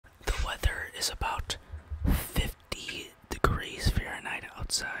is about 50 degrees Fahrenheit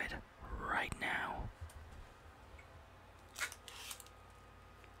outside right now.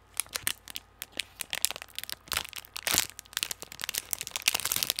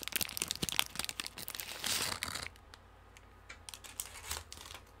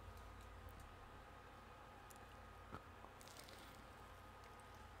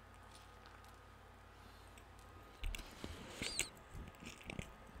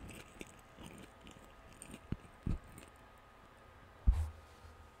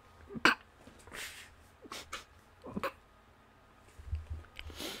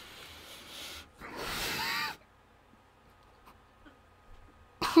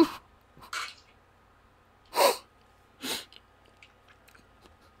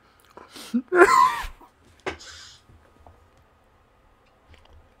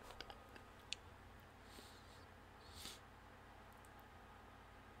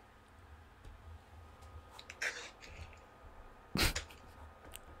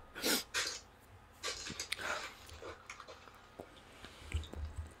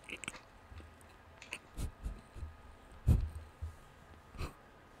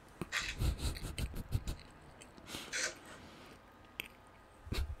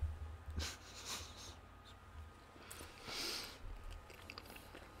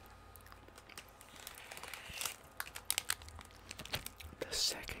 The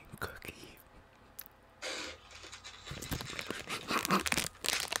second cookie.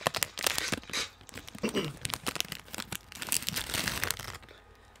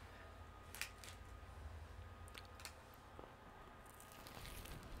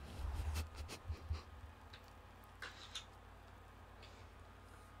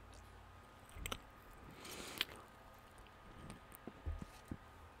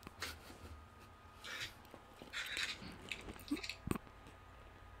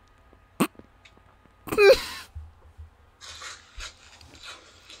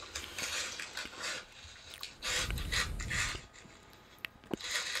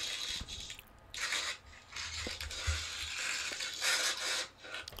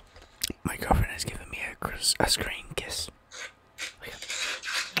 My girlfriend has given me a screen kiss.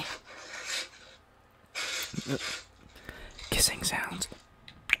 Kissing sounds.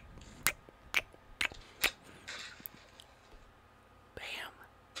 Bam.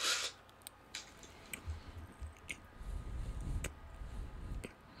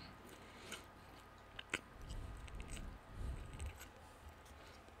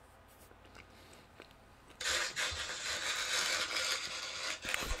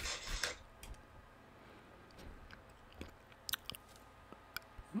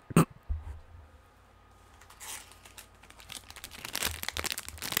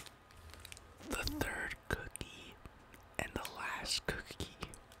 The third cookie and the last cookie.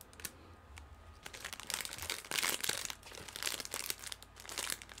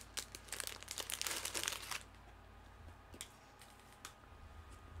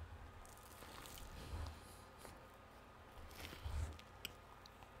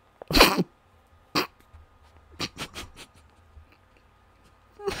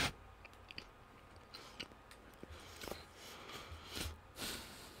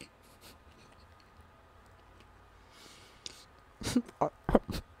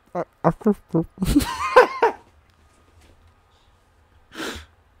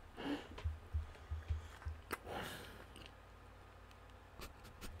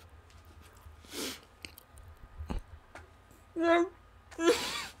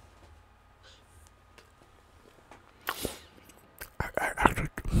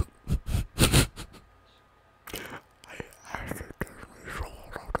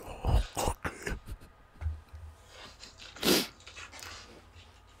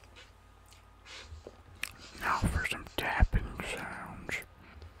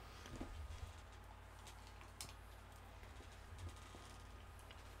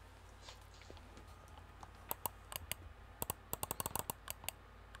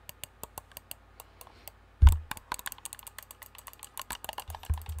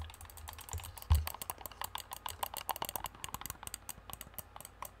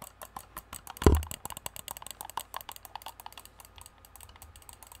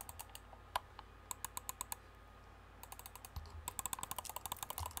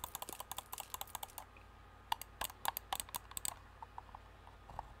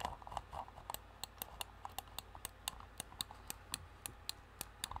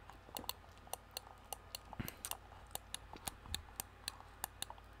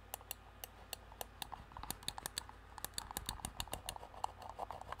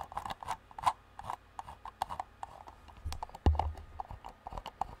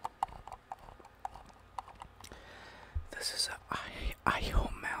 This is a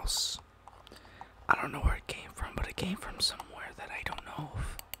IO mouse. I don't know where it came from, but it came from somewhere that I don't know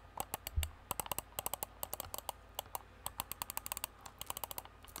of.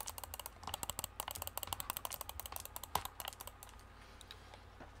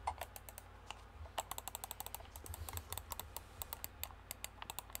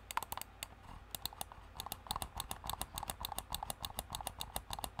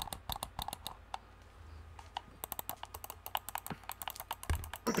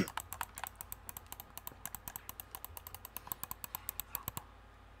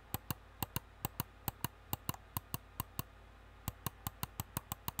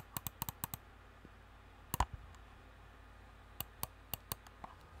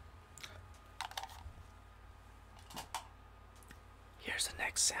 Here's the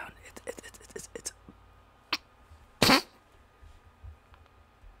next sound. It's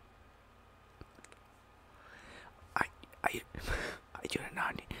I I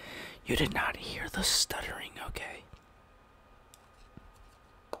you did not hear the stuttering, okay?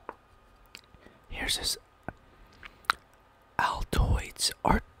 Here's this Altoids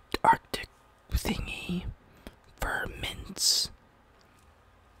Arctic thingy for mints.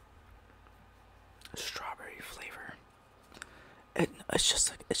 Strawberry flavor. It's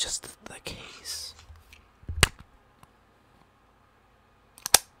just the case.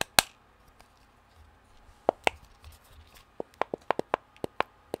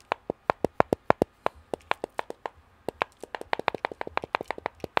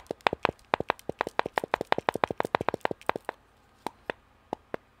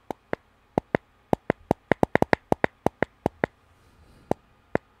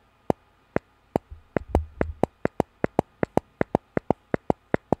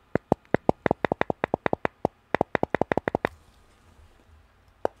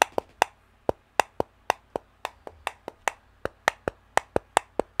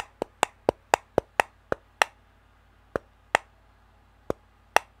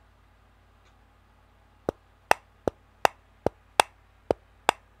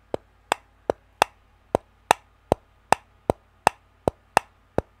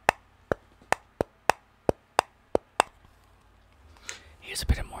 Here's a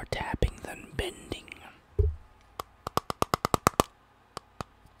bit more tapping than bending.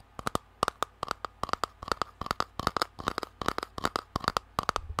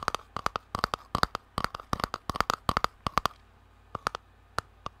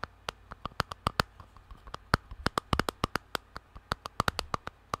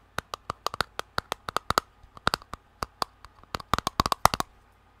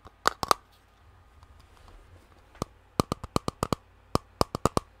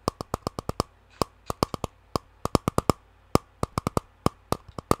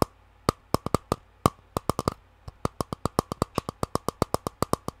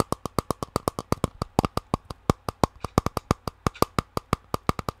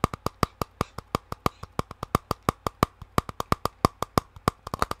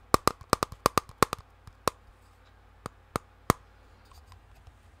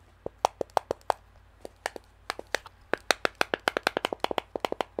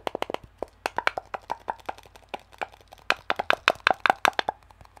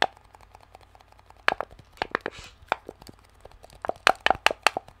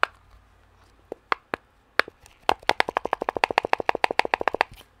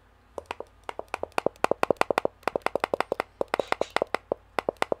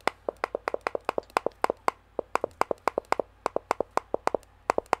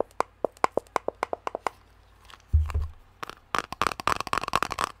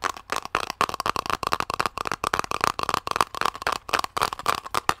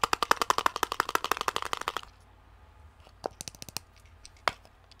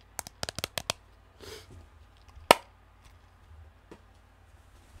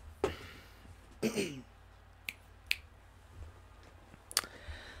 I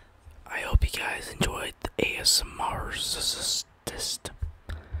hope you guys enjoyed the ASMR's test.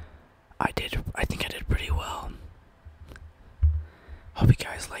 I think I did pretty well. Hope you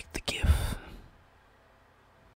guys liked